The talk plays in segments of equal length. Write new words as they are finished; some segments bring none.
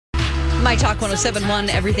My Talk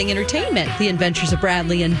 1071, Everything Entertainment, The Adventures of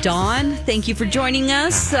Bradley and Dawn. Thank you for joining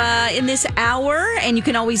us in this hour. And you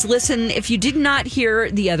can always listen. If you did not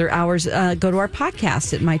hear the other hours, go to our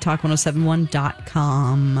podcast at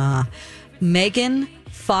mytalk1071.com. Megan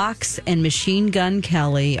Fox and Machine Gun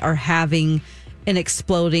Kelly are having an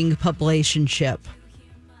exploding publicationship.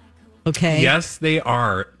 Okay. Yes, they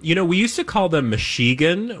are. You know, we used to call them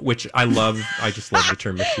Michigan, which I love. I just love the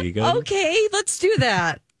term Michigan. Okay, let's do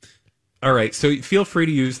that. All right, so feel free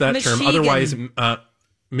to use that term. Michigan. Otherwise,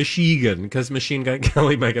 Michigan, because Machine Gun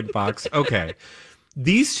Kelly, Megan Fox. Okay.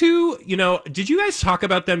 These two, you know, did you guys talk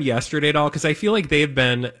about them yesterday at all? Because I feel like they've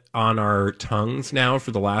been on our tongues now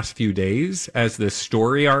for the last few days as this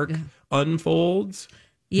story arc unfolds.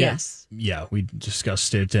 Yes. Yeah, we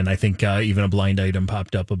discussed it, and I think even a blind item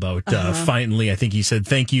popped up about finally, I think he said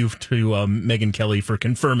thank you to Megan Kelly for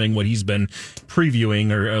confirming what he's been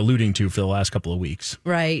previewing or alluding to for the last couple of weeks.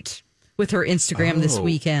 Right. With her Instagram this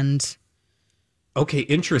weekend. Okay,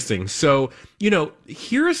 interesting. So, you know,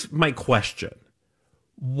 here's my question.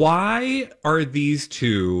 Why are these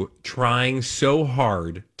two trying so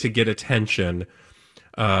hard to get attention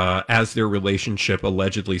as their relationship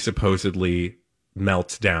allegedly, supposedly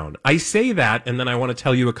melts down? I say that, and then I want to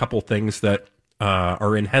tell you a couple things that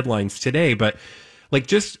are in headlines today. But, like,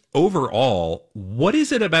 just overall, what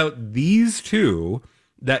is it about these two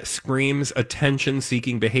that screams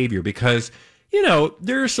attention-seeking behavior? Because, you know,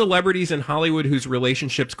 there are celebrities in Hollywood whose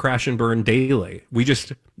relationships crash and burn daily. We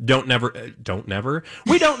just we don't never know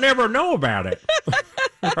about it.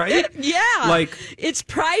 Right? Yeah. Like, it's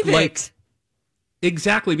private. Like,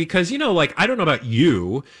 exactly, because, you know, like, I don't know about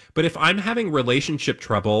you, but if I'm having relationship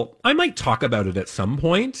trouble, I might talk about it at some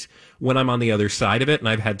point when I'm on the other side of it and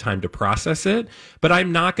I've had time to process it. But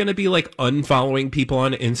I'm not going to be, like, unfollowing people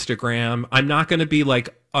on Instagram. I'm not going to be,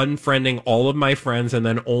 like, unfriending all of my friends and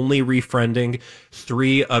then only refriending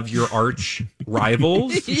 3 of your arch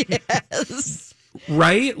rivals. Yes.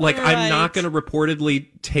 Right? Like, Right. I'm not going to reportedly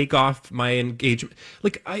take off my engagement.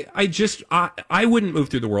 Like, I wouldn't move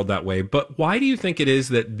through the world that way. But why do you think it is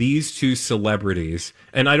that these two celebrities,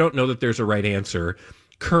 and I don't know that there's a right answer,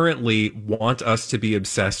 currently want us to be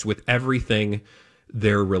obsessed with everything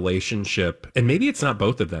their relationship? And maybe it's not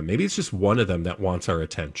both of them. Maybe it's just one of them that wants our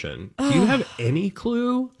attention. Do you have any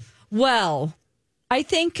clue? Well, I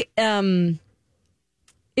think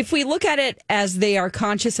if we look at it as they are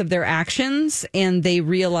conscious of their actions and they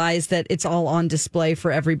realize that it's all on display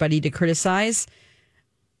for everybody to criticize,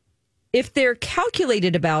 if they're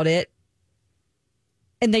calculated about it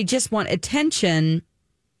and they just want attention,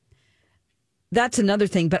 that's another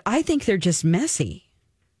thing. But I think they're just messy,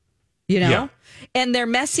 you know? Yeah. And they're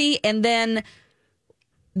messy, and then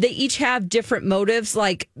they each have different motives.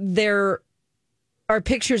 Like, there are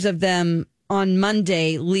pictures of them on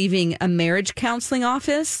Monday leaving a marriage counseling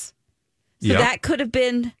office. So that could have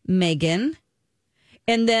been Megan.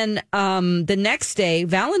 And then the next day,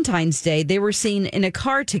 Valentine's Day, they were seen in a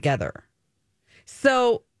car together.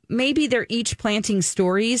 So maybe they're each planting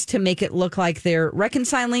stories to make it look like they're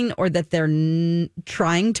reconciling or that they're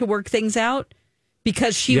trying to work things out,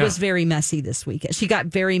 because she was very messy this weekend. She got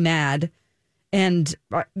very mad, and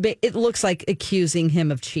it looks like accusing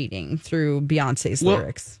him of cheating through Beyonce's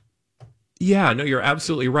lyrics. Yeah, no, you're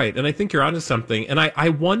absolutely right. And I think you're onto something. And I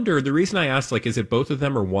wonder, the reason I asked, like, is it both of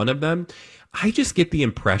them or one of them? I just get the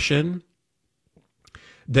impression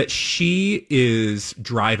that she is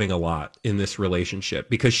driving a lot in this relationship,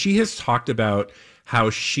 because she has talked about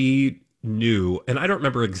how she knew, and I don't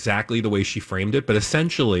remember exactly the way she framed it, but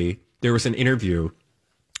essentially there was an interview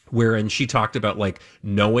wherein she talked about, like,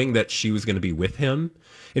 knowing that she was going to be with him.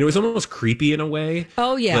 And it was almost creepy in a way.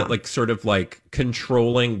 Oh, yeah. But, like, sort of, like,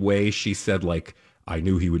 controlling way she said, like, I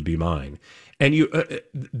knew he would be mine. And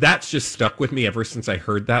that's just stuck with me ever since I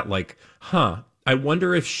heard that. Like, I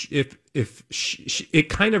wonder if it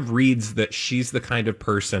kind of reads that she's the kind of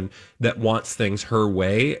person that wants things her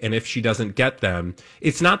way. And if she doesn't get them,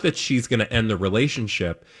 it's not that she's going to end the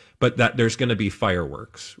relationship, but that there's going to be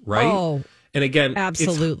fireworks, right? Oh, and again,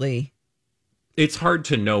 absolutely. It's hard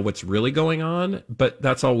to know what's really going on, but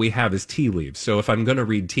that's all we have is tea leaves. So if I'm going to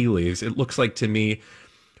read tea leaves, it looks like to me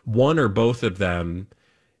one or both of them,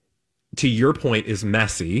 to your point, is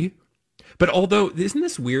messy. But although, isn't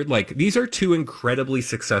this weird? Like, these are two incredibly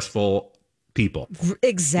successful people.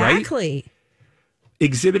 Exactly. Right?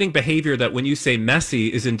 Exhibiting behavior that, when you say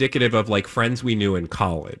messy, is indicative of, like, friends we knew in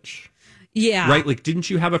college. Yeah. Right? Like, didn't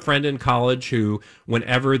you have a friend in college who,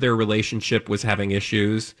 whenever their relationship was having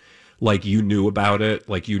issues, like you knew about it,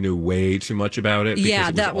 like you knew way too much about it because Yeah, it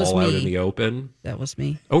was that was all out me. in the open? That was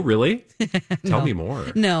me. Oh, really? Tell me more.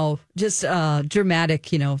 No, just dramatic,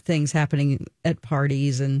 things happening at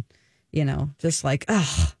parties and, just like,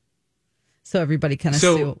 ugh. So everybody kind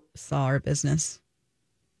of saw our business.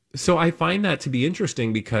 So I find that to be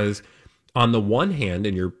interesting because on the one hand,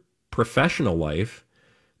 in your professional life,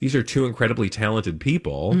 these are two incredibly talented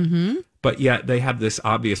people, but yet they have this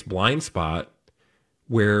obvious blind spot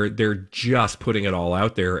where they're just putting it all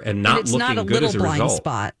out there and not it's looking not a good little as a blind result.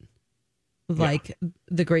 spot like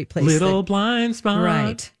the great place. Little blind spot.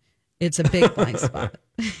 Right. It's a big blind spot.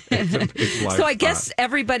 It's a big blind So I spot. guess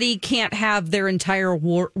everybody can't have their entire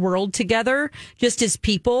world together. Just as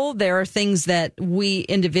people, there are things that we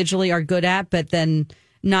individually are good at, but then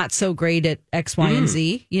not so great at X, Y, and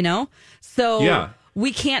Z, So Yeah.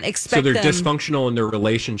 we can't expect So they're them. dysfunctional in their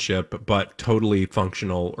relationship, but totally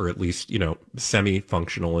functional, or at least,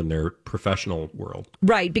 semi-functional in their professional world.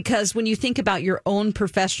 Right, because when you think about your own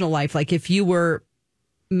professional life, like if you were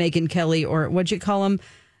Megyn Kelly or what'd you call him?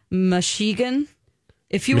 Michigan?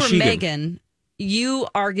 If you were Megyn, you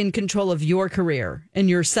are in control of your career and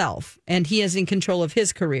yourself, and he is in control of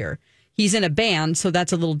his career. He's in a band, so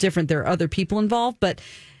that's a little different. There are other people involved, but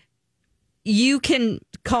you can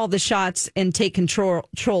call the shots and take control,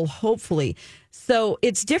 hopefully. So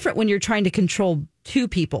it's different when you're trying to control two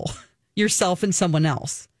people, yourself and someone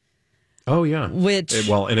else. Oh, yeah.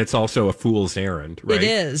 And it's also a fool's errand, right?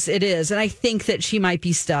 It is. And I think that she might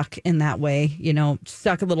be stuck in that way,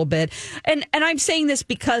 stuck a little bit. And I'm saying this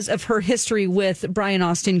because of her history with Brian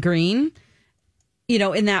Austin Green.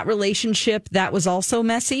 In that relationship, that was also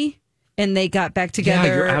messy. And they got back together.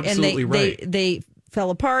 Yeah, you're absolutely right. They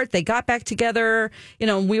fell apart. They got back together.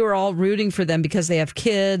 And we were all rooting for them because they have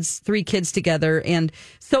kids, 3 kids together. And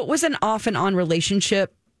so it was an off and on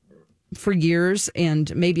relationship for years,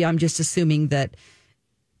 and maybe I'm just assuming that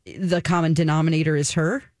the common denominator is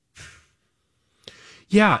her.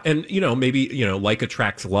 Yeah, and maybe like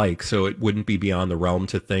attracts like, so it wouldn't be beyond the realm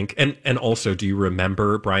to think. And also, do you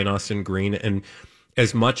remember Brian Austin Green? And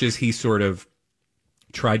as much as he sort of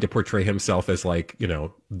tried to portray himself as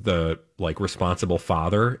the responsible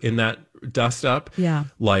father in that dust up, yeah,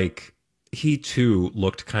 he too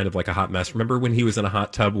looked kind of like a hot mess. Remember when he was in a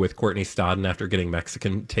hot tub with Courtney Stodden after getting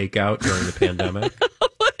Mexican takeout during the pandemic? Oh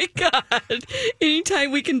my God.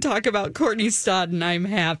 Anytime we can talk about Courtney Stodden, I'm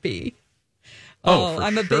happy.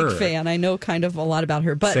 I'm a big fan. I know kind of a lot about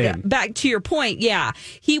her. But back to your point, yeah,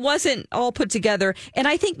 he wasn't all put together. And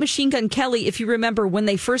I think Machine Gun Kelly, if you remember when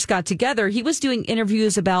they first got together, he was doing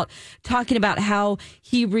interviews talking about how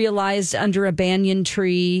he realized under a banyan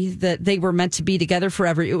tree that they were meant to be together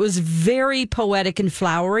forever. It was very poetic and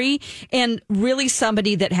flowery, and really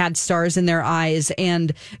somebody that had stars in their eyes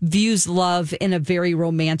and views love in a very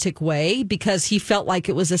romantic way, because he felt like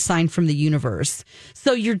it was a sign from the universe.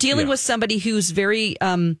 So you're dealing with somebody who's very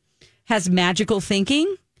has magical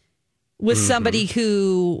thinking with somebody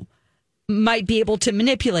who might be able to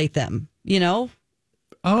manipulate them,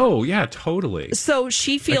 Oh, yeah, totally. So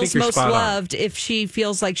she feels most loved if she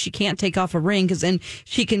feels like she can't take off a ring, because then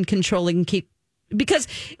she can control and keep, because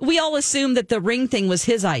we all assume that the ring thing was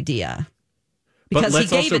his idea because he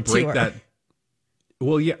gave it to her.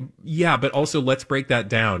 Well, yeah, but also let's break that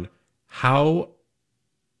down. How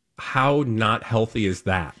not healthy is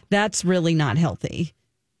that? That's really not healthy.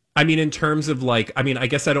 I mean, in terms of I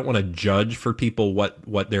guess I don't want to judge for people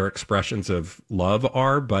what their expressions of love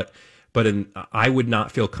are, but I would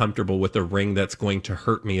not feel comfortable with a ring that's going to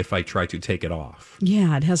hurt me if I try to take it off.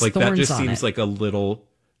 Yeah, it has thorns on it. That just seems like a little,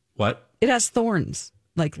 what? It has thorns.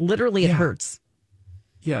 Literally it hurts.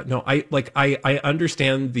 Yeah, no, I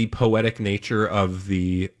understand the poetic nature of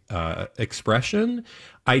the expression.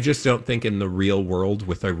 I just don't think in the real world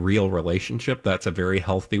with a real relationship that's a very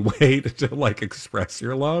healthy way to express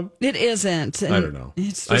your love. It isn't. I don't know.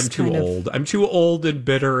 It's just I'm too old. I'm too old and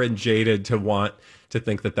bitter and jaded to want to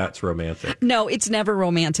think that that's romantic. No, it's never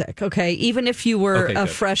romantic. Okay, even if you were a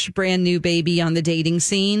fresh, brand new baby on the dating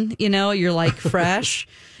scene, you're fresh.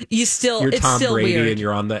 You're Tom still Brady weird. and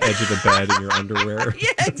you're on the edge of the bed in your underwear.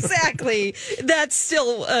 Yeah, exactly. That's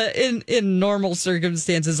still in normal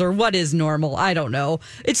circumstances, or what is normal? I don't know.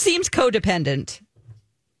 It seems codependent.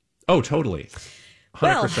 Oh, totally.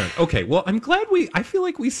 100%. Okay, well, I'm glad I feel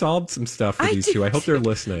like we solved some stuff for these two. I hope they're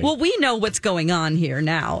listening. Well, we know what's going on here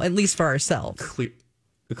now, at least for ourselves.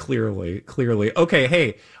 Clearly. Okay,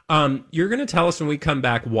 hey, you're going to tell us when we come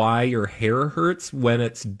back why your hair hurts when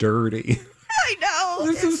it's dirty. I know.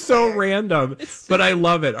 This is so random, but I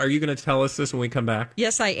love it. Are you going to tell us this when we come back?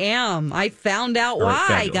 Yes, I am. I found out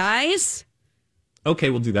why, guys. Okay,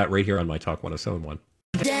 we'll do that right here on My Talk 107.1.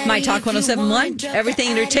 My Talk 107.1,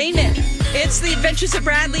 everything entertainment. It's the Adventures of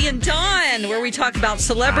Bradley and Dawn, where we talk about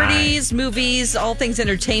celebrities, movies, all things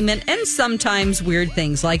entertainment, and sometimes weird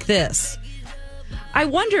things like this.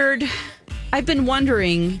 I've been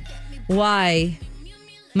wondering why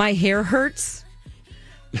my hair hurts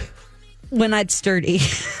when it's dirty.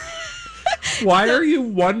 Why are you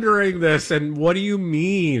wondering this, and what do you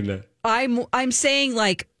mean? I'm saying,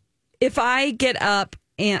 like, if I get up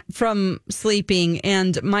from sleeping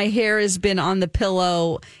and my hair has been on the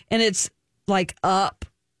pillow and it's like up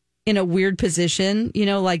in a weird position,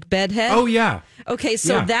 like bed head. Oh, yeah. Okay,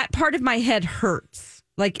 so that part of my head hurts.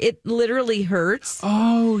 Like, it literally hurts.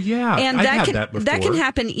 Oh, yeah. And I've had that before. That can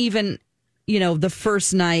happen even, the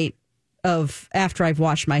first night after I've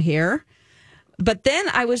washed my hair. But then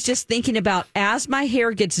I was just thinking about, as my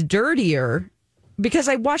hair gets dirtier, because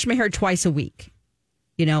I wash my hair twice a week,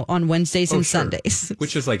 on Wednesdays and Sundays.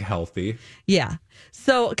 Which is like healthy. Yeah.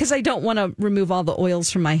 So, because I don't want to remove all the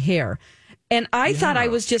oils from my hair. And I thought I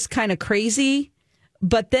was just kind of crazy.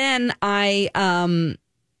 But then I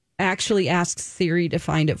actually asked Siri to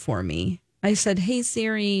find it for me. I said, hey,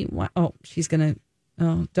 Siri. She's going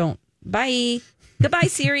to, don't. Bye. Goodbye,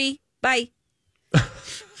 Siri. Bye.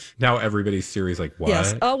 Now everybody's Siri's like, what?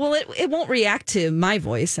 Yes. Oh, well, it won't react to my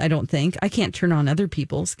voice, I don't think. I can't turn on other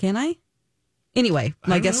people's, can I? Anyway,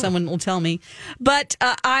 I guess someone will tell me. But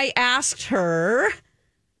I asked her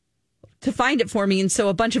to find it for me, and so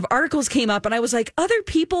a bunch of articles came up, and I was like, other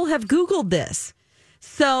people have Googled this.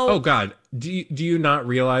 So, oh, God. Do you not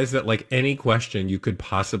realize that, like, any question you could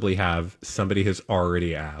possibly have, somebody has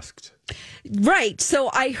already asked? Right. So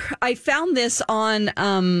I found this on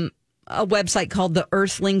a website called the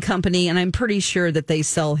Earthling Company, and I'm pretty sure that they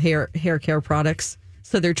sell hair care products.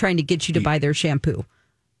 So they're trying to get you to buy their shampoo.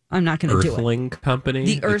 I'm not going to do it. Earthling Company?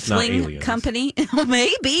 The Earthling Company?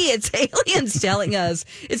 Maybe it's aliens telling us.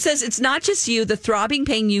 It says it's not just you. The throbbing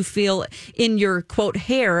pain you feel in your, quote,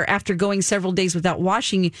 hair after going several days without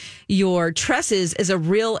washing your tresses is a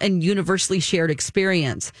real and universally shared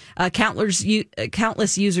experience. Countless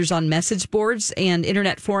users on message boards and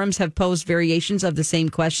internet forums have posed variations of the same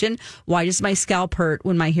question. Why does my scalp hurt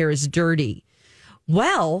when my hair is dirty?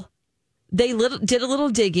 Well, they did a little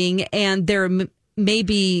digging, and there are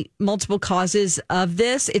maybe multiple causes of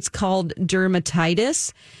this. It's called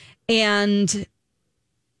dermatitis, and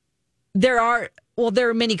there are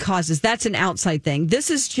many causes. That's an outside thing.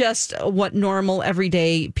 This is just what normal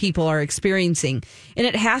everyday people are experiencing, and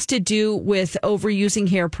it has to do with overusing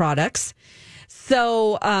hair products.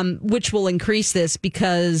 So, which will increase this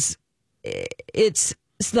because it's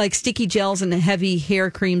like sticky gels and heavy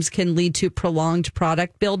hair creams can lead to prolonged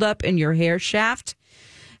product buildup in your hair shaft.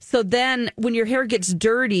 So then when your hair gets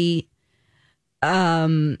dirty,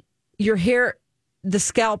 your hair, the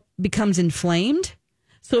scalp becomes inflamed.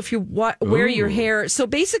 So if you wear your hair, so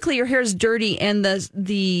basically your hair is dirty and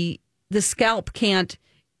the scalp can't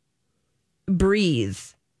breathe.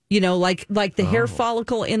 Like the hair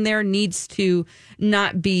follicle in there needs to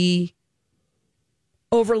not be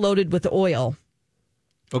overloaded with oil.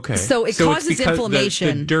 Okay. So it causes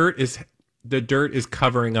inflammation. The dirt is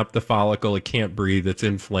covering up the follicle. It can't breathe. It's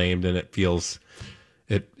inflamed, and it feels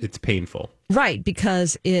it's painful. Right,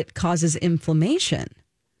 because it causes inflammation.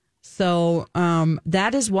 So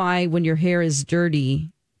that is why when your hair is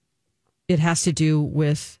dirty, it has to do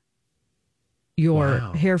with your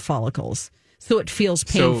hair follicles. So it feels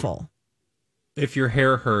painful. So if your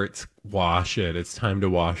hair hurts, wash it. It's time to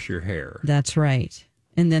wash your hair. That's right.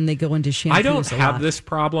 And then they go into shampoo. I don't have this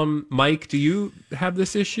problem. Mike, do you have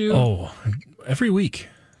this issue? Oh, every week.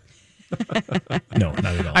 No, not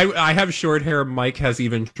at all. I have short hair. Mike has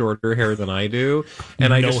even shorter hair than I do.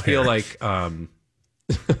 And I just feel like, I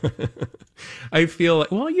feel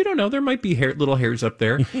like, well, you don't know. There might be little hairs up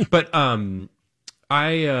there. But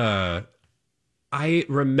I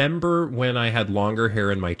remember when I had longer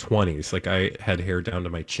hair in my 20s, like I had hair down to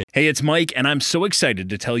my chin. Hey, it's Mike, and I'm so excited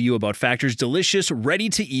to tell you about Factor's delicious,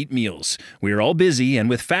 ready-to-eat meals. We are all busy, and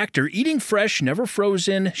with Factor, eating fresh, never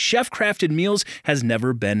frozen, chef-crafted meals has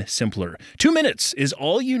never been simpler. 2 minutes is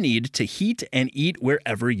all you need to heat and eat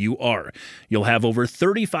wherever you are. You'll have over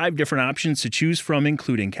 35 different options to choose from,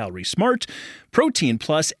 including Calorie Smart, Protein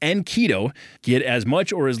Plus, and Keto. Get as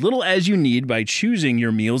much or as little as you need by choosing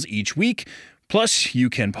your meals each week. Plus, you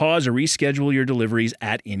can pause or reschedule your deliveries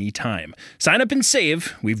at any time. Sign up and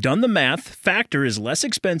save. We've done the math. Factor is less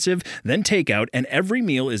expensive than takeout, and every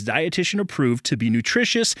meal is dietitian approved to be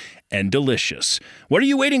nutritious and delicious. What are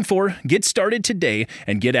you waiting for? Get started today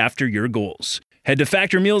and get after your goals. Head to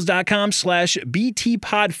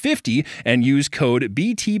factormeals.com/BTPod50 and use code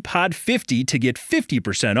BTPod50 to get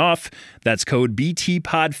 50% off. That's code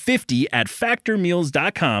BTPod50 at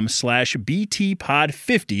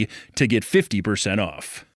factormeals.com/BTPod50 to get 50%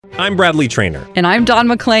 off. I'm Bradley Trainer. And I'm Don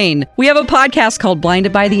McClain. We have a podcast called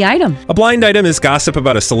Blinded by the Item. A blind item is gossip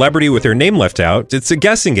about a celebrity with their name left out. It's a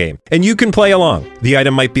guessing game, and you can play along. The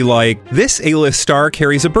item might be like, this A-list star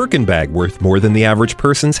carries a Birkin bag worth more than the average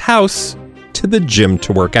person's house to the gym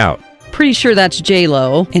to work out. Pretty sure that's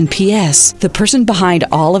J-Lo. And P.S. the person behind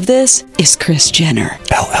all of this is Kris Jenner,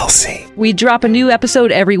 LLC. We drop a new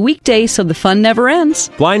episode every weekday so the fun never ends.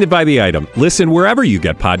 Blinded by the Item. Listen wherever you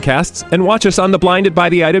get podcasts and watch us on the Blinded by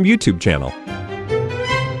the Item YouTube channel.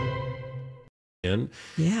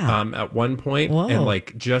 At one point, Whoa. and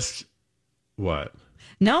like just what?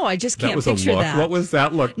 No, I just can't That was a picture look. that. What was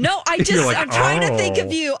that look? No, You're like, I'm trying to think oh.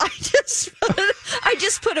 of you. I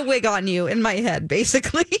just put a wig on you in my head,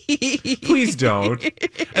 basically. Please don't.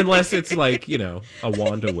 Unless it's like, a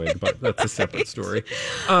Wanda wig, but that's a separate story.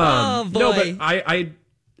 Oh, boy. No, but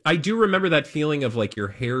I do remember that feeling of like your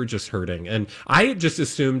hair just hurting. And I just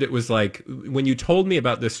assumed it was like, when you told me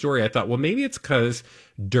about this story, I thought, well, maybe it's because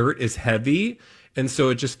dirt is heavy. And so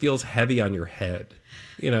it just feels heavy on your head,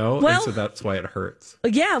 Well, and so that's why it hurts.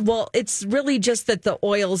 Yeah, well, it's really just that the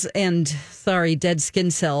oils and, dead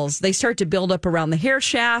skin cells, they start to build up around the hair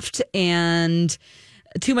shaft, and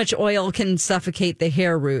too much oil can suffocate the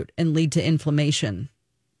hair root and lead to inflammation.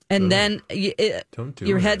 And then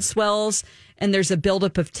your head swells, and there's a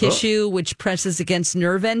buildup of tissue, which presses against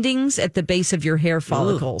nerve endings at the base of your hair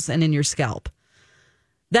follicles and in your scalp.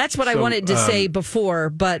 That's what I wanted to say before,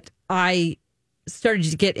 but I started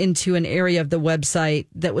to get into an area of the website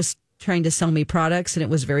that was trying to sell me products, and it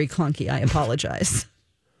was very clunky. I apologize.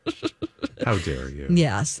 How dare you?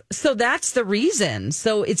 Yes. So that's the reason.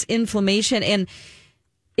 So it's inflammation. And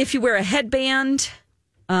if you wear a headband,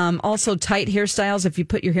 also tight hairstyles, if you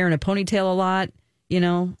put your hair in a ponytail a lot,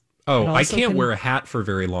 Oh, I can't wear a hat for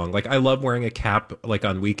very long. Like, I love wearing a cap, like,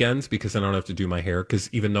 on weekends because I don't have to do my hair. Because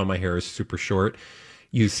even though my hair is super short,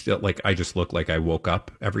 you still, like, I just look like I woke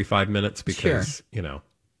up every 5 minutes because, the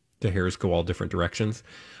hairs go all different directions.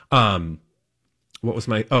 What was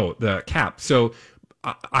the cap. So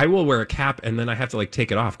I will wear a cap and then I have to, like,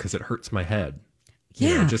 take it off because it hurts my head.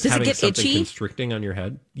 Yeah. Just Does having it get something itchy? constricting on your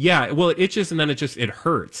head. Yeah. Well, it itches and then it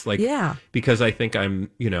hurts. Like, because I think I'm,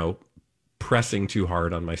 pressing too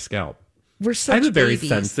hard on my scalp. We're such I have a very babies.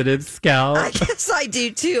 sensitive scalp. I guess I do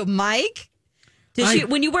too, Mike.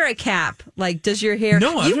 When you wear a cap, like, does your hair?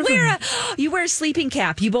 No, you wear a sleeping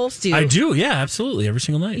cap. You both do. I do, yeah, absolutely, every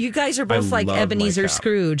single night. You guys are both I like love my Ebenezer cap.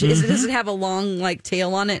 Scrooge. Does it have a long like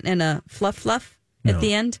tail on it and a fluff at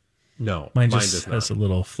the end? No, Mine does just not. has a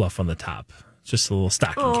little fluff on the top. Just a little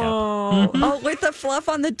stocking cap. Oh, with the fluff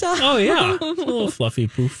on the top. Oh, yeah. It's a little fluffy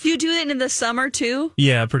poof. Do you do it in the summer too?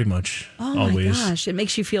 Yeah, pretty much. Oh always. my gosh, it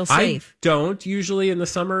makes you feel I safe. don't usually in the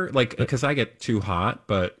summer, like, because I get too hot,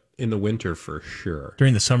 but in the winter for sure.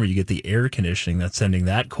 During the summer, you get the air conditioning that's sending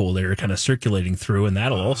that cold air kind of circulating through, and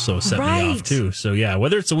that'll also set me Right. off too. So, yeah,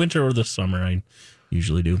 whether it's the winter or the summer, I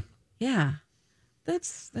usually do. Yeah,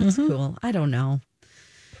 that's cool. I don't know.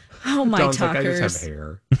 Oh, my Dawn's talkers. like,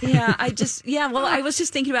 I just have hair. Well, I was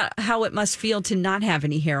just thinking about how it must feel to not have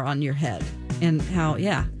any hair on your head and how,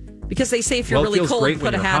 because they say if you're Well, it really feels cold, great put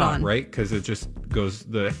when a you're hat hot, on. right? Because it just goes,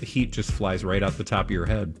 the heat just flies right out the top of your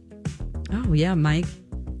head. Oh, yeah, Mike.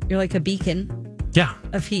 You're like a beacon Yeah.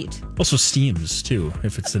 of heat. Also steams too,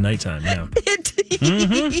 if it's the nighttime. Yeah.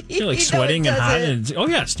 You're like sweating and hot. And,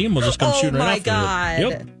 steam will just come shooting right off. God.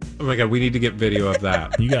 Yep. Oh my God, we need to get video of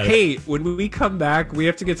that. You got it. Hey, when we come back, we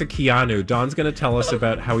have to get to Keanu. Don's going to tell us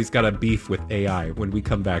about how he's got a beef with AI when we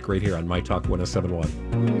come back right here on My Talk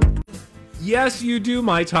 1071. Yes, you do,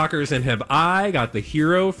 My Talkers, and have I got the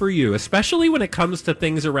hero for you, especially when it comes to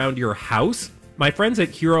things around your house. My friends at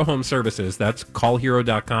Hero Home Services, that's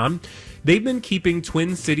callhero.com, they've been keeping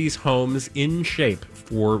Twin Cities homes in shape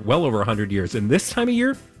for well over 100 years. And this time of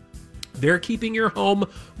year, they're keeping your home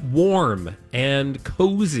warm and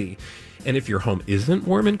cozy. And if your home isn't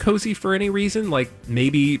warm and cozy for any reason, like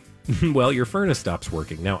maybe, well, your furnace stops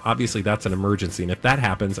working. Now, obviously, that's an emergency. And if that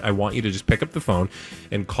happens, I want you to just pick up the phone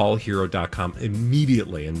and call hero.com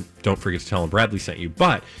immediately. And don't forget to tell them Bradley sent you.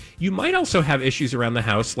 But you might also have issues around the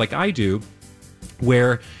house, like I do,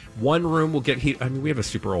 where one room will get heat. I mean, we have a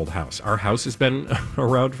super old house. Our house has been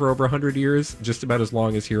around for over 100 years, just about as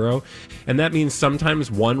long as Hero. And that means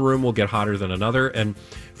sometimes one room will get hotter than another. And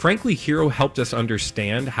frankly, Hero helped us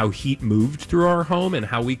understand how heat moved through our home and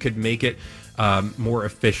how we could make it more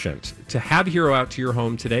efficient. To have Hero out to your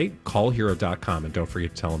home today, call hero.com. And don't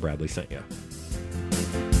forget to tell them Bradley sent you.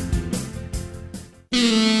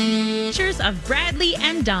 adventures of Bradley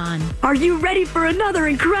and Dawn. Are you ready for another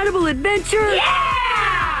incredible adventure?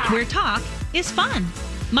 Yeah! Where talk is fun.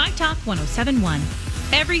 My Talk 1071.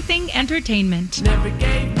 Everything entertainment. Never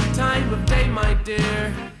gave me time of day, my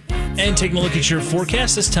dear. And taking a look at your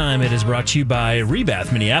forecast this time, it is brought to you by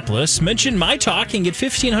Rebath Minneapolis. Mention My Talk and get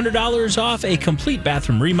 $1,500 off a complete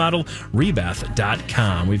bathroom remodel,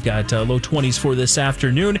 rebath.com. We've got low 20s for this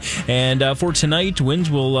afternoon. And for tonight, winds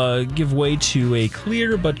will give way to a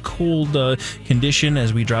clear but cold condition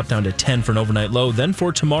as we drop down to 10 for an overnight low. Then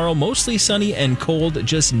for tomorrow, mostly sunny and cold,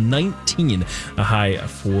 just 19 a high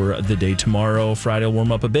for the day tomorrow. Friday will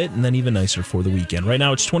warm up a bit and then even nicer for the weekend. Right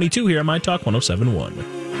now, it's 22 here on My Talk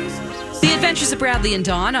 1071. The Adventures of Bradley and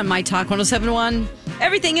Dawn on My Talk 1071.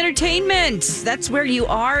 Everything Entertainment. That's where you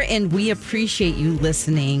are, and we appreciate you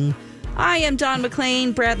listening. I am Dawn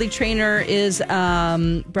McClain. Bradley Trainer is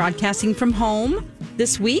broadcasting from home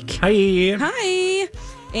this week. Hi. Hi.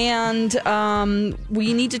 And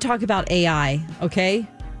we need to talk about AI, okay?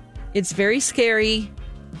 It's very scary,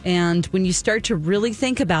 and when you start to really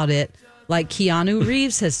think about it, like Keanu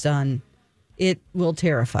Reeves has done, it will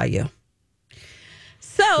terrify you.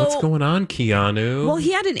 So, what's going on, Keanu? Well,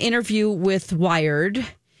 he had an interview with Wired,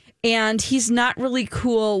 and he's not really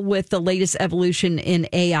cool with the latest evolution in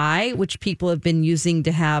AI, which people have been using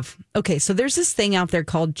to have. Okay, so there's this thing out there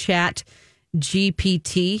called Chat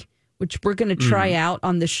GPT, which we're going to try out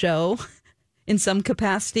on the show in some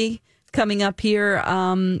capacity coming up here,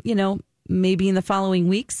 maybe in the following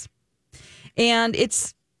weeks. And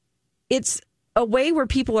it's a way where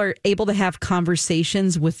people are able to have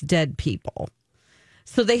conversations with dead people.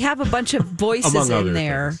 So they have a bunch of voices in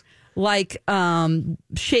there, things. Like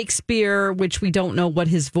Shakespeare, which we don't know what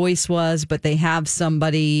his voice was, but they have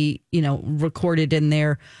somebody, recorded in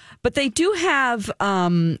there. But they do have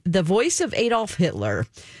the voice of Adolf Hitler,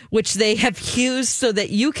 which they have used so that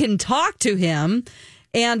you can talk to him.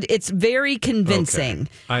 And it's very convincing.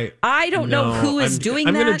 Okay. I don't know who is doing that.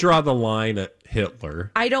 I'm going to draw the line at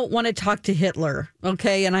Hitler. I don't want to talk to Hitler,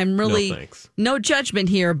 okay? And I'm really, no judgment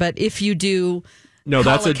here, but if you do... No,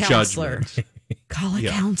 that's a judgment. Call a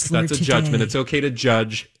counselor That's a today. judgment. It's okay to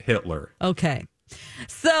judge Hitler. Okay.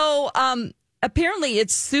 So apparently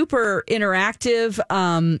it's super interactive.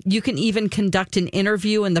 You can even conduct an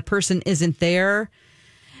interview and the person isn't there.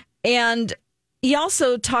 And he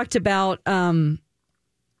also talked about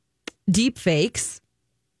deep fakes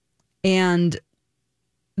and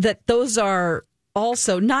that those are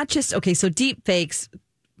also not just, okay, so deep fakes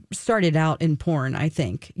started out in porn, I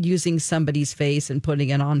think, using somebody's face and putting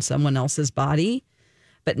it on someone else's body.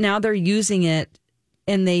 But now they're using it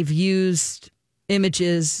and they've used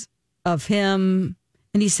images of him.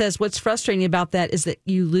 And he says what's frustrating about that is that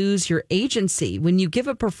you lose your agency. When you give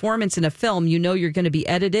a performance in a film, you know you're going to be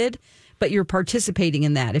edited, but you're participating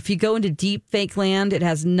in that. If you go into deep fake land, it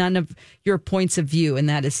has none of your points of view, and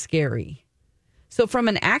that is scary. So from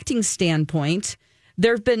an acting standpoint,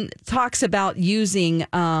 there have been talks about using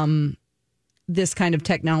this kind of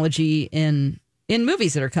technology in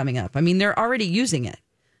movies that are coming up. I mean, they're already using it.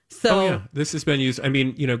 So this has been used. I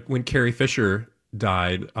mean, when Carrie Fisher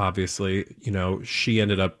died, obviously, she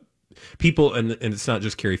ended up people, and it's not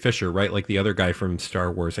just Carrie Fisher, right? Like the other guy from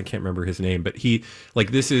Star Wars, I can't remember his name, but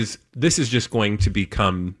this is just going to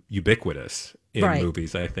become ubiquitous in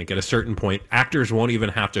movies. I think at a certain point, actors won't even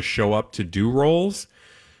have to show up to do roles.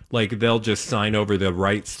 Like they'll just sign over the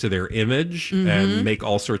rights to their image and make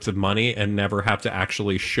all sorts of money and never have to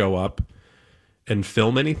actually show up and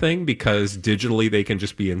film anything because digitally they can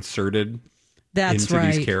just be inserted into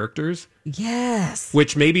these characters. Yes.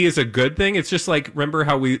 Which maybe is a good thing. It's just like, remember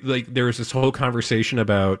how there was this whole conversation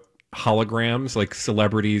about holograms, like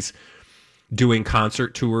celebrities doing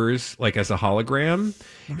concert tours like as a hologram.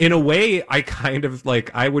 In a way,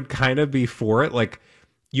 I would kind of be for it. Like,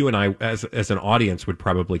 you and I, as an audience, would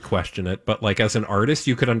probably question it. But like as an artist,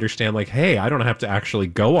 you could understand like, hey, I don't have to actually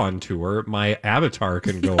go on tour. My avatar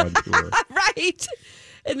can go on tour. Right.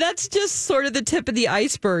 And that's just sort of the tip of the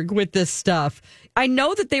iceberg with this stuff. I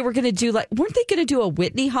know that they were going to do weren't they going to do a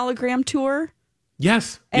Whitney hologram tour?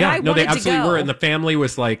 Yes. And they absolutely were. And the family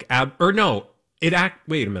was like, wait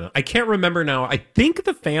a minute. I can't remember now. I think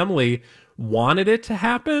the family wanted it to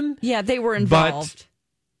happen. Yeah, they were involved. But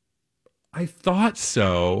I thought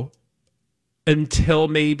so until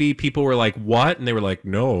maybe people were like, what? And they were like,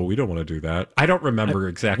 no, we don't want to do that. I don't remember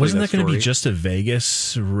exactly. Wasn't that going to be just a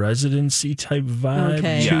Vegas residency type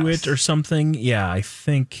vibe to it or something? Yeah, I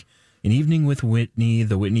think An Evening with Whitney,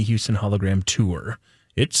 the Whitney Houston hologram tour.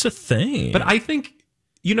 It's a thing. But I think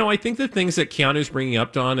I think the things that Keanu's bringing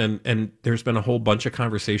up, Dawn, and there's been a whole bunch of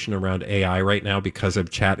conversation around AI right now because of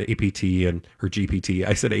ChatGPT or GPT.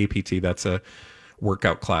 I said APT. That's a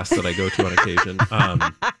workout class that I go to on occasion.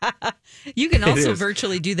 You can also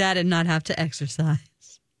virtually do that and not have to exercise.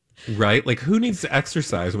 Right? Like, who needs to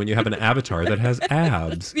exercise when you have an avatar that has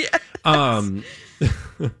abs? Yes.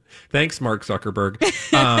 Thanks, Mark Zuckerberg.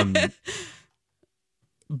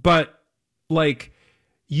 But, like,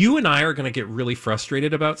 you and I are going to get really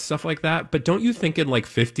frustrated about stuff like that. But don't you think in, like,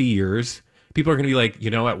 50 years, people are going to be like,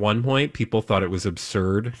 at one point, people thought it was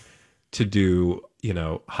absurd to do,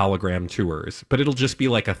 hologram tours. But it'll just be,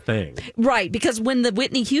 like, a thing. Right. Because when the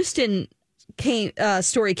Whitney Houston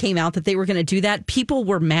story came out that they were going to do that, people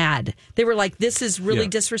were mad. They were like, this is really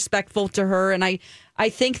disrespectful to her. And I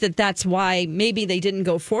think that's why maybe they didn't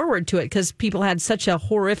go forward to it, because people had such a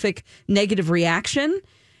horrific negative reaction.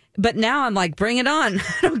 But now I'm like, bring it on.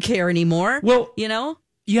 I don't care anymore. Well,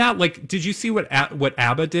 yeah. Like, did you see what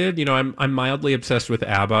ABBA did? I'm mildly obsessed with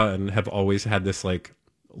ABBA and have always had this like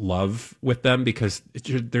love with them because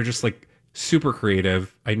they're just like super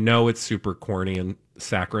creative. I know it's super corny and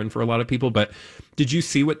saccharine for a lot of people, but did you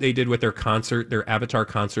see what they did with their Avatar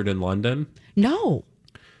concert in London? No.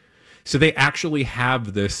 So they actually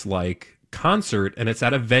have this like concert, and it's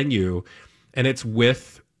at a venue, and it's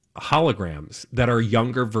with holograms that are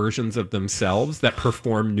younger versions of themselves that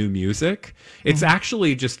perform new music. It's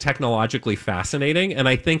actually just technologically fascinating. And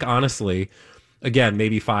I think honestly, again,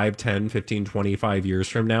 maybe 5, 10, 15, 25 years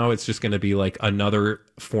from now, it's just going to be like another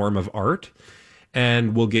form of art.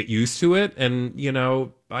 And we'll get used to it. And,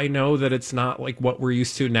 I know that it's not like what we're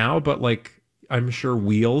used to now, but like, I'm sure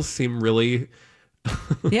wheels seem really,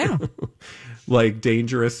 like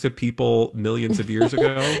dangerous to people millions of years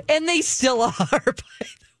ago. And they still are, by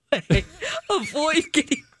the way. Avoid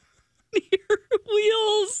getting near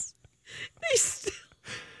wheels.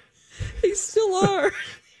 They still are.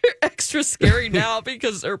 They're extra scary now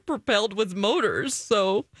because they're propelled with motors.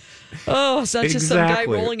 So, such as some guy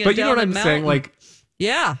rolling it down a mountain. But you know what I'm saying? Like,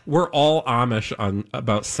 yeah, we're all Amish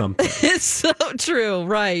about something. It's so true,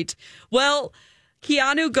 right? Well,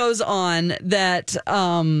 Keanu goes on that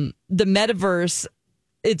the metaverse,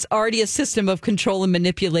 it's already a system of control and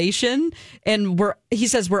manipulation, and he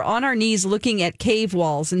says we're on our knees looking at cave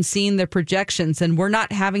walls and seeing their projections, and we're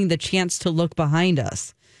not having the chance to look behind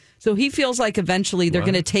us. So he feels like eventually they're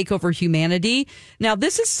going to take over humanity. Now,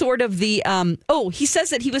 this is sort of the, he says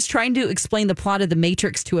that he was trying to explain the plot of The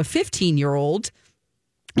Matrix to a 15-year-old.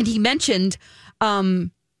 And he mentioned,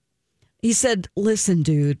 he said, listen,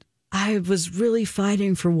 dude, I was really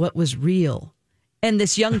fighting for what was real. And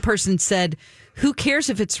this young person said, who cares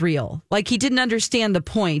if it's real? Like, he didn't understand the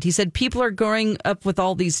point. He said, people are growing up with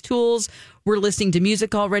all these tools. We're listening to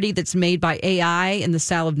music already that's made by AI in the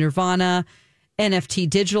style of Nirvana, NFT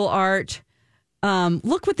digital art.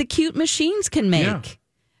 Look what the cute machines can make. Yeah.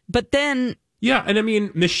 But then... Yeah, and I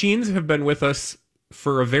mean, machines have been with us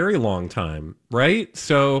for a very long time, right?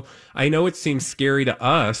 So I know it seems scary to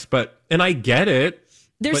us, and I get it.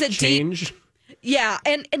 There's a change. Yeah,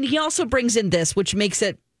 and he also brings in this, which makes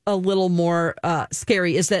it a little more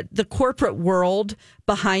scary, is that the corporate world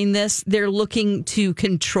behind this, they're looking to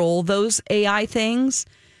control those AI things.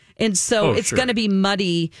 And so it's going to be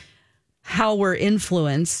muddy how we're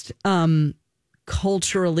influenced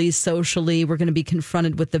culturally, socially. We're going to be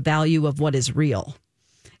confronted with the value of what is real.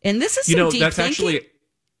 And this is some deep thinking. Actually,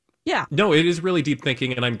 no, it is really deep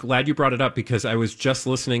thinking, and I'm glad you brought it up because I was just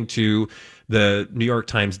listening to the New York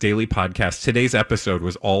Times Daily podcast. Today's episode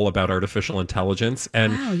was all about artificial intelligence,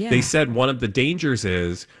 and they said one of the dangers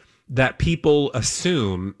is that people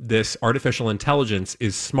assume this artificial intelligence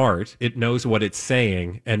is smart, it knows what it's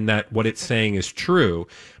saying, and that what it's saying is true.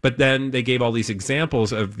 But then they gave all these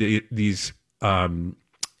examples of these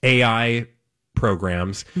AI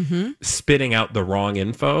programs spitting out the wrong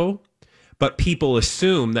info, but people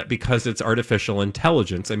assume that because it's artificial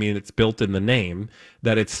intelligence, I mean, it's built in the name,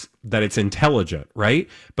 that it's intelligent, right?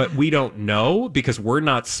 But we don't know because we're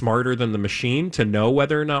not smarter than the machine to know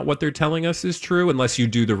whether or not what they're telling us is true unless you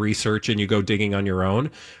do the research and you go digging on your own.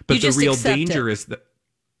 But the real danger is that,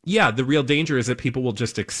 the real danger is that people will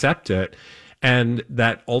just accept it. And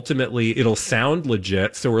that ultimately it'll sound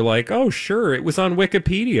legit. So we're like, oh, sure, it was on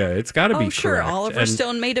Wikipedia. It's got to be correct. Sure, Oliver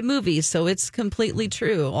Stone made a movie, so it's completely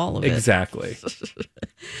true, all of it. Exactly.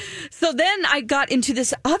 So then I got into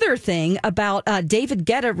this other thing about David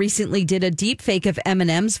Guetta recently did a deep fake of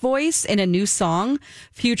Eminem's voice in a new song.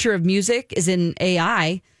 Future of Music is in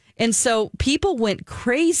AI. And so people went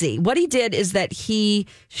crazy. What he did is that he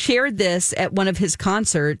shared this at one of his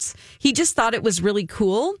concerts. He just thought it was really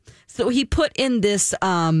cool. So he put in this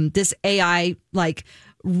this AI like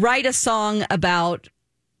write a song about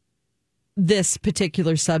this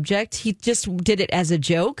particular subject. He just did it as a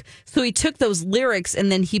joke. So he took those lyrics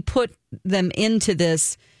and then he put them into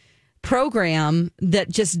this program that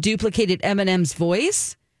just duplicated Eminem's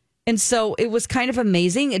voice. And so it was kind of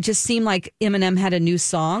amazing. It just seemed like Eminem had a new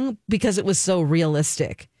song because it was so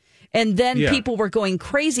realistic. And then people were going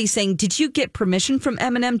crazy saying, did you get permission from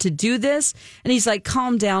Eminem to do this? And he's like,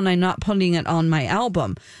 calm down. I'm not putting it on my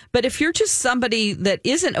album. But if you're just somebody that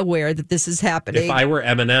isn't aware that this is happening. If I were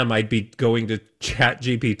Eminem, I'd be going to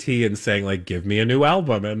ChatGPT and saying, like, give me a new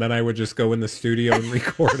album. And then I would just go in the studio and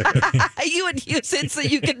record it. You would use it so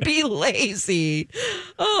you could be lazy.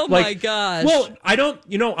 Oh, my gosh. Well, I don't,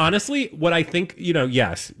 honestly, what I think,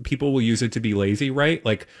 yes, people will use it to be lazy, right?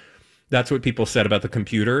 Like, that's what people said about the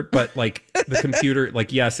computer, but like the computer,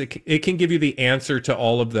 like, yes, it can give you the answer to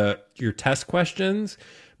all of your test questions,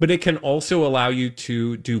 but it can also allow you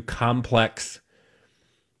to do complex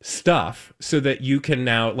stuff so that you can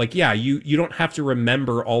now, like, you don't have to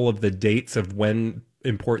remember all of the dates of when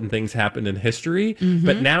important things happened in history,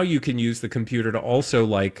 but now you can use the computer to also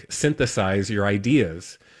like synthesize your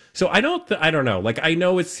ideas. So I don't know. Like, I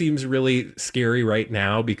know it seems really scary right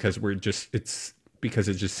now because because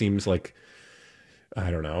it just seems like,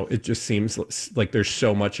 I don't know, it just seems like there's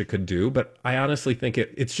so much it could do. But I honestly think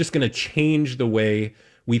it's just going to change the way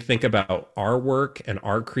we think about our work and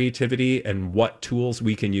our creativity and what tools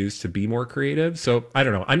we can use to be more creative. So I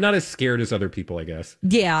don't know. I'm not as scared as other people, I guess.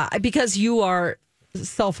 Yeah, because you are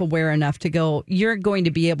self-aware enough to go, you're going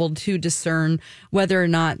to be able to discern whether or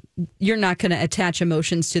not you're not going to attach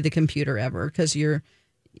emotions to the computer ever because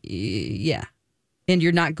and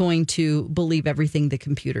you're not going to believe everything the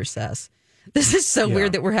computer says. This is so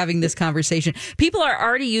weird that we're having this conversation. People are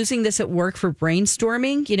already using this at work for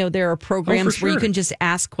brainstorming. There are programs where you can just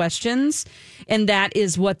ask questions, and that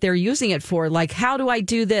is what they're using it for. Like, how do I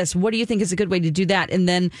do this? What do you think is a good way to do that? And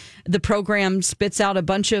then the program spits out a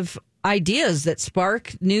bunch of ideas that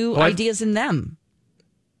spark new ideas in them.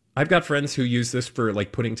 I've got friends who use this for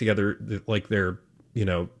like putting together like their,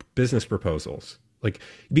 business proposals. Like,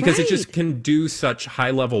 because it just can do such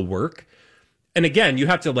high level work. And again, you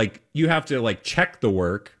have to check the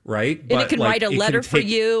work, right? And it can write a letter for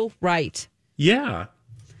you. Right. Yeah.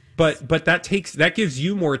 But that gives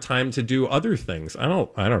you more time to do other things. I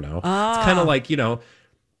don't know. It's kind of like,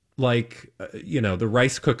 the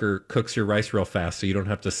rice cooker cooks your rice real fast. So you don't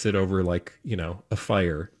have to sit over like, a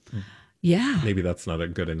fire. Yeah. Maybe that's not a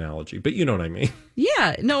good analogy, but you know what I mean?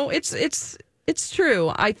 Yeah. No, it's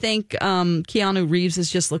true. I think Keanu Reeves is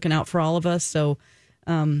just looking out for all of us. So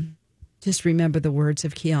just remember the words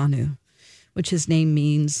of Keanu, which his name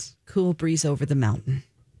means cool breeze over the mountain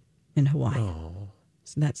in Hawaii. Oh,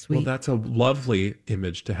 isn't that sweet? Well, that's a lovely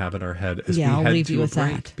image to have in our head as we I'll head leave to you a with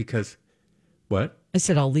break. that. Because, what? I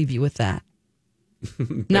said I'll leave you with that.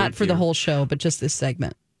 Not for the whole show, but just this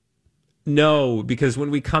segment. No, because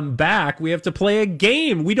when we come back, we have to play a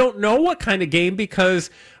game. We don't know what kind of game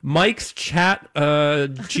because Mike's chat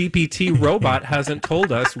GPT robot hasn't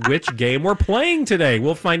told us which game we're playing today.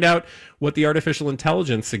 We'll find out what the artificial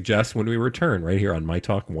intelligence suggests when we return right here on My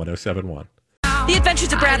Talk 107.1. The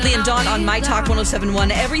Adventures of Bradley and Dawn on My Talk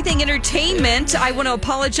 107.1. Everything Entertainment. I want to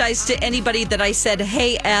apologize to anybody that I said,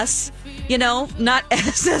 hey, S. Not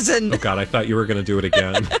S as in... Oh, God, I thought you were going to do it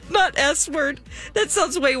again. Not S word. That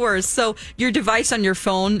sounds way worse. So your device on your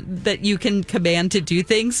phone that you can command to do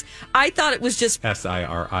things, I thought it was just...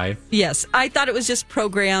 SIRI. Yes. I thought it was just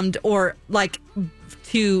programmed or like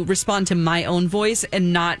to respond to my own voice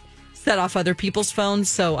and not set off other people's phones.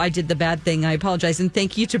 So I did the bad thing. I apologize. And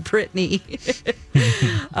thank you to Brittany,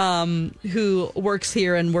 who works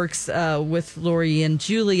here and works with Lori and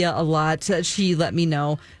Julia a lot. She let me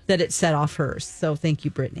know that it set off hers. So thank you,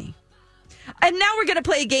 Brittany. And now we're going to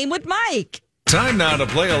play a game with Mike. Time now to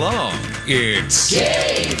play along. It's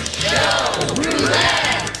Game Show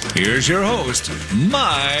Roulette. Here's your host,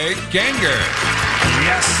 Mike Ganger.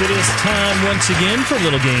 Yes, it is time once again for a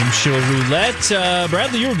little Game Show Roulette.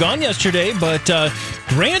 Bradley, you were gone yesterday, but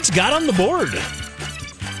Grant got on the board.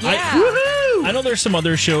 Yeah. I know there's some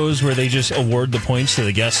other shows where they just award the points to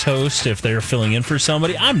the guest host if they're filling in for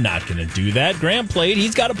somebody. I'm not going to do that. Grant played.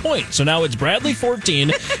 He's got a point. So now it's Bradley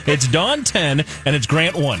 14, it's Dawn 10, and it's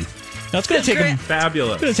Grant 1. Now it's going to take him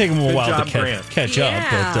fabulous. It's going to take him a Good while job, to catch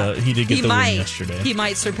up, but he did get the win yesterday. He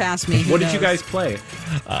might surpass me. What did you guys play?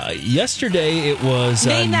 Yesterday it was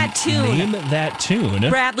Name That Tune. Name That Tune.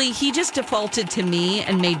 Bradley, he just defaulted to me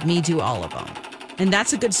and made me do all of them, and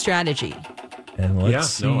that's a good strategy. And let's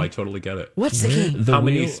see. No, I totally get it. What's the game? How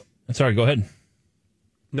many? Sorry, go ahead.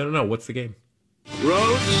 No. What's the game?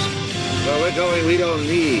 Roads? Where we're going, we don't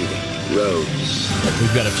need roads.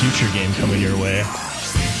 We've got a future game coming your way.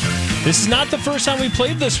 This is not the first time we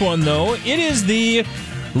played this one, though. It is the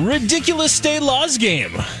Ridiculous State Laws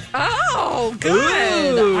game. Oh,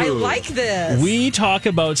 good. Ooh. I like this. We talk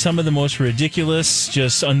about some of the most ridiculous,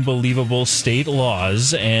 just unbelievable state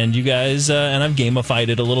laws, and you guys, and I've gamified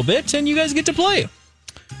it a little bit, and you guys get to play.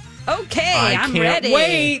 Okay, I'm can't ready.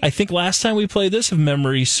 wait. I think last time we played this, if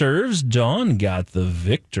memory serves, Dawn got the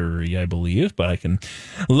victory, I believe, but I can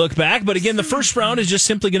look back. But again, the first round is just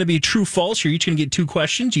simply going to be true, false. You're each going to get 2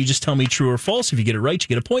 questions. You just tell me true or false. If you get it right, you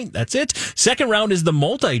get a point. That's it. Second round is the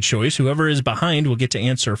multi-choice. Whoever is behind will get to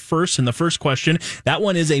answer first. And the first question, that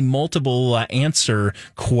one is a multiple answer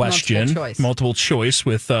question. Multiple choice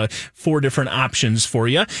with 4 different options for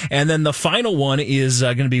you. And then the final one is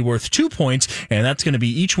going to be worth 2 points, and that's going to be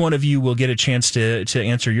each one of you will get a chance to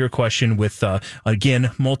answer your question with,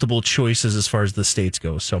 again, multiple choices as far as the states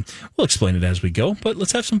go. So we'll explain it as we go, but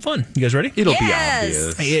let's have some fun. You guys ready? It'll be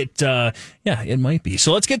obvious. It might be.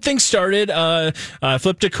 So let's get things started.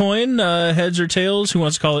 Flipped a coin, heads or tails. Who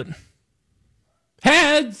wants to call it?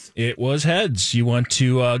 Heads. It was heads. You want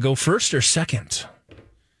to go first or second?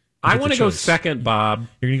 I want to go second, Bob.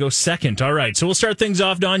 You're going to go second. All right. So we'll start things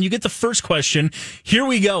off, Dawn. You get the first question. Here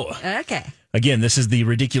we go. Okay. Again, this is the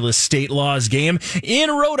Ridiculous State Laws game.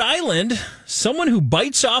 In Rhode Island, someone who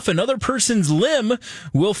bites off another person's limb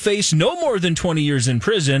will face no more than 20 years in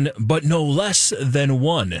prison, but no less than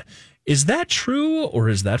 1. Is that true or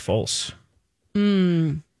is that false?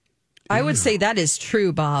 I would say that is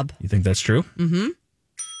true, Bob. You think that's true? Mm-hmm.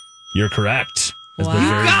 You're correct. As Wow. the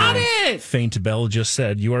very, You got very it! Faint bell just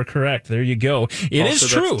said, you are correct. There you go. It is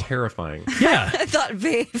Also, true. That's terrifying. Yeah. I thought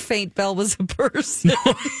Faint Bell was a person.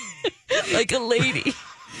 Like a lady.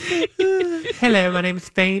 Hello, my name's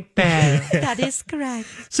Faint Bell. That is correct.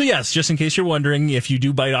 So yes, just in case you're wondering, if you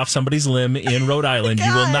do bite off somebody's limb in Rhode Island,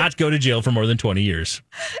 you will not go to jail for more than 20 years.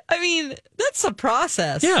 I mean, that's a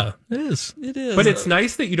process. Yeah, it is. It is. But it's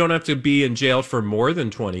nice that you don't have to be in jail for more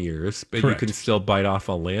than 20 years, but Correct. you can still bite off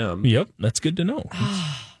a limb. Yep, that's good to know.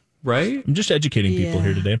 Right? I'm just educating people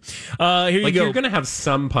here today. Here you go. You're going to have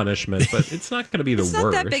some punishment, but it's not going to be the It's worst.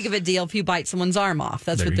 not that big of a deal if you bite someone's arm off.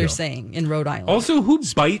 That's There what you they're go. saying in Rhode Island. Also, who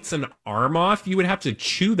bites an arm off? You would have to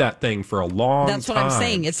chew that thing for a long time. That's what I'm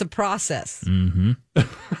saying. It's a process.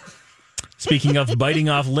 Speaking of biting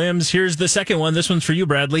off limbs, here's the second one. This one's for you,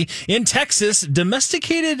 Bradley. In Texas,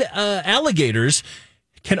 domesticated alligators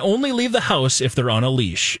can only leave the house if they're on a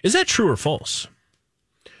leash. Is that true or false?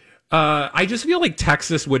 I just feel like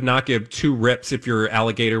Texas would not give 2 rips if your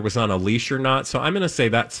alligator was on a leash or not, so I'm going to say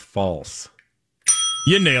that's false.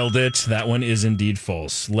 You nailed it. That one is indeed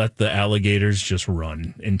false. Let the alligators just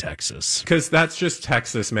run in Texas. Because that's just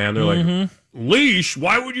Texas, man. They're like, leash?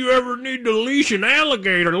 Why would you ever need to leash an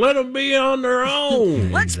alligator? Let them be on their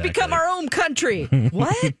own. Let's become our own country.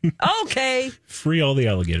 What? Okay. Free all the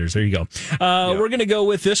alligators. There you go. We're going to go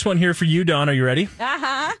with this one here for you, Dawn. Are you ready?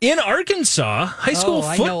 Uh-huh. In Arkansas, high school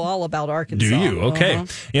I know all about Arkansas. Do you? Okay. Uh-huh.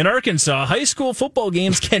 In Arkansas, high school football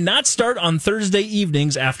games cannot start on Thursday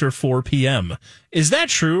evenings after 4 p.m. Is that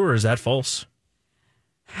true or is that false?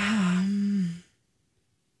 I'm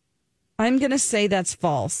going to say that's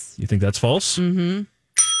false. You think that's false? Mm-hmm.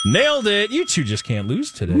 Nailed it. You two just can't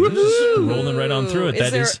lose today. Just rolling right on through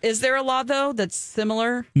it. Is there a law, though, that's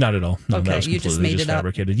similar? Not at all. No, Okay, that was you just completely made it up.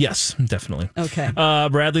 fabricated. Yes, definitely. Okay.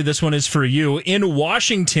 Bradley, this one is for you. In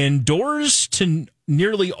Washington, doors to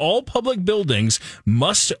nearly all public buildings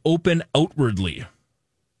must open outwardly.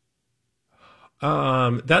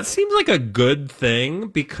 That seems like a good thing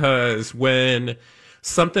because when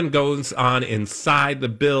something goes on inside the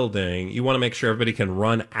building, you want to make sure everybody can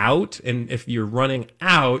run out. And if you're running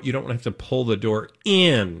out, you don't have to pull the door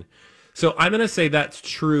in. So I'm going to say that's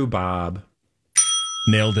true, Bob.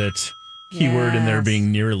 Nailed it. Keyword in there Yes. being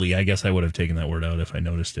nearly. I guess I would have taken that word out if I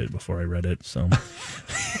noticed it before I read it. So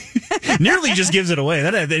nearly just gives it away.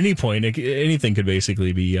 That at any point, anything could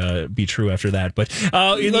basically be true after that. But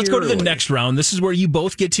let's go to the next round. This is where you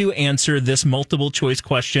both get to answer this multiple choice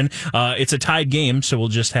question. It's a tied game, so we'll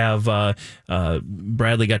just have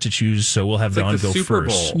Bradley got to choose. So we'll have It's like Dawn the go Super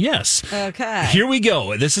first. Bowl. Yes. Okay. Here we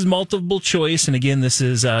go. This is multiple choice, and again, this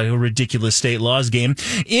is a ridiculous state laws game.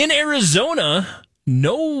 In Arizona,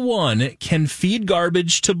 no one can feed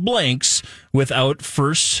garbage to blanks without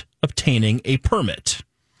first obtaining a permit.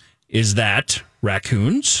 Is that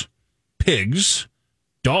raccoons, pigs,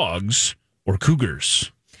 dogs, or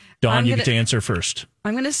cougars? Dawn, you get to answer first.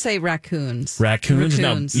 I'm going to say raccoons. Raccoons?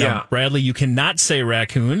 Raccoons. Now, Bradley, you cannot say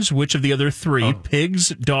raccoons. Which of the other three, pigs,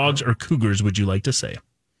 dogs, or cougars, would you like to say?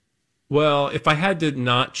 Well, if I had to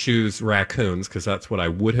not choose raccoons, because that's what I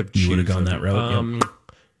would have chosen. You would have gone that route,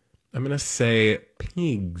 I'm going to say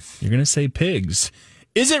pigs. You're going to say pigs.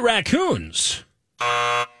 Is it raccoons?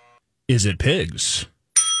 Is it pigs?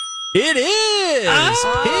 It is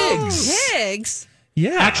pigs. Pigs?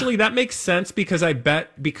 Yeah. Actually, that makes sense because I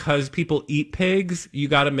bet because people eat pigs, you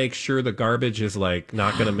got to make sure the garbage is like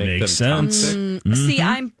not going to make them Makes sense. toxic. See,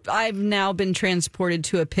 I've now been transported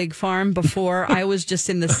to a pig farm. Before I was just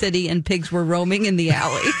in the city and pigs were roaming in the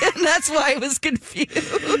alley, and that's why I was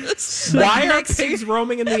confused. Why are pigs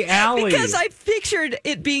roaming in the alley? Because I pictured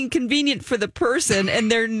it being convenient for the person, and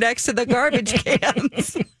they're next to the garbage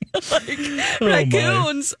cans.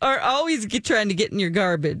 Raccoons are always trying to get in your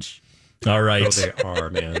garbage. All right. Oh, they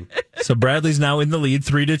are, man. So Bradley's now in the lead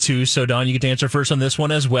 3-2. So Dawn, you get to answer first on this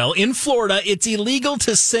one as well. In Florida, it's illegal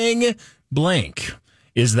to sing blank.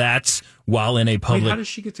 Is that while in a public... Wait, how does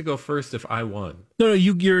she get to go first if I won? No,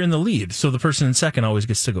 you're in the lead. So the person in second always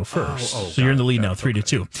gets to go first. So you're in the lead now,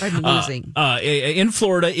 3-2. I'm losing. In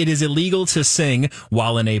Florida, it is illegal to sing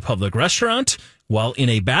while in a public restaurant, while in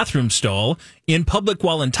a bathroom stall, in public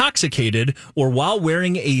while intoxicated, or while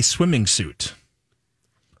wearing a swimming suit.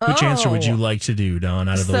 Which answer would you like to do, Dawn,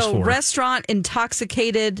 out of those four? So restaurant,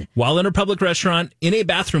 intoxicated. While in a public restaurant, in a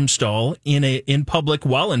bathroom stall, in public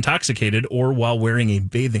while intoxicated, or while wearing a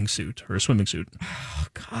bathing suit or a swimming suit. Oh,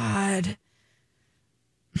 God.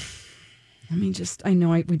 I know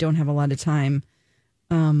we don't have a lot of time.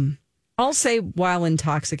 I'll say while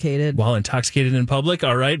intoxicated. While intoxicated in public.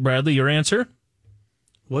 All right, Bradley, your answer?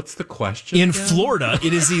 What's the question? In Florida,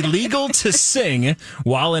 it is illegal to sing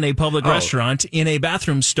while in a public restaurant, in a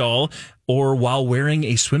bathroom stall, or while wearing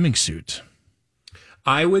a swimming suit.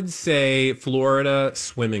 I would say Florida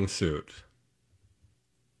swimming suit.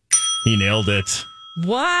 He nailed it.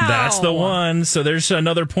 Wow. That's the one. So there's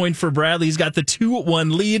another point for Bradley. He's got the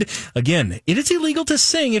 2-1 lead. Again, it is illegal to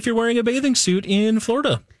sing if you're wearing a bathing suit in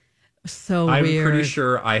Florida. So I'm weird. pretty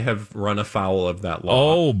sure I have run afoul of that law.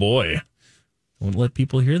 Oh, boy. Won't let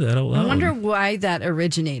people hear that out loud. I wonder why that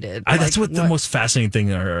originated. That's what the most fascinating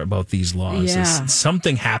thing about these laws is.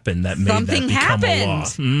 Something happened that made that become a law.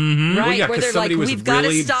 Mm-hmm. Right, Well, yeah, where 'cause they're like, somebody was we've got to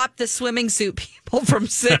really- stop the swimming suit people from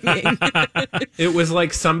singing. It was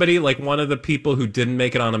like somebody, like one of the people who didn't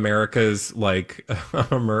make it on America's, like,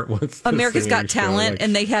 what's the America's singing Got show? Talent, Like,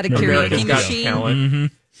 and they had a America's karaoke Got machine. Talent. Mm-hmm.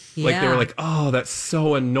 Like, they were like, oh, that's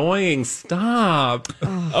so annoying. Stop.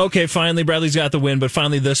 Okay, finally, Bradley's got the win, but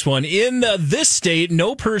finally this one. In this state,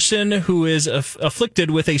 no person who is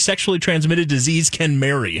afflicted with a sexually transmitted disease can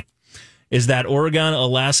marry. Is that Oregon,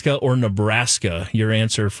 Alaska, or Nebraska? Your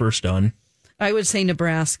answer first, Dawn. I would say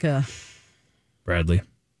Nebraska. Bradley.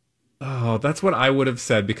 Oh, that's what I would have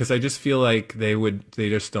said because I just feel like they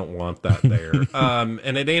just don't want that there.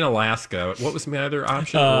 And it ain't Alaska. What was my other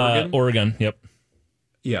option? Oregon? Oregon, yep.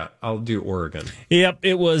 Yeah, I'll do Oregon. Yep,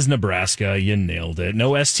 it was Nebraska. You nailed it.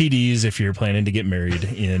 No STDs if you're planning to get married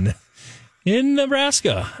in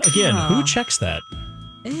Nebraska. Again, who checks that?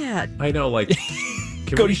 Yeah. I know, like,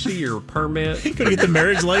 can we see your permit? Go to get the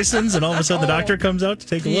marriage license, and all of a sudden the doctor comes out to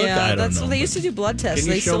take a look. Yeah, I don't that's know. what they used to do blood tests. Can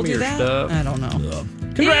you They show still me do your that? stuff? I don't know.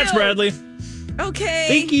 Congrats, Ew. Bradley. Okay.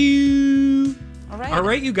 Thank you. All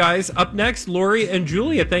right, you guys. Up next, Lori and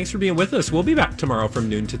Julia. Thanks for being with us. We'll be back tomorrow from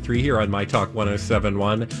noon to 3 here on My Talk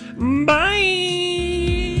 107.1. Bye.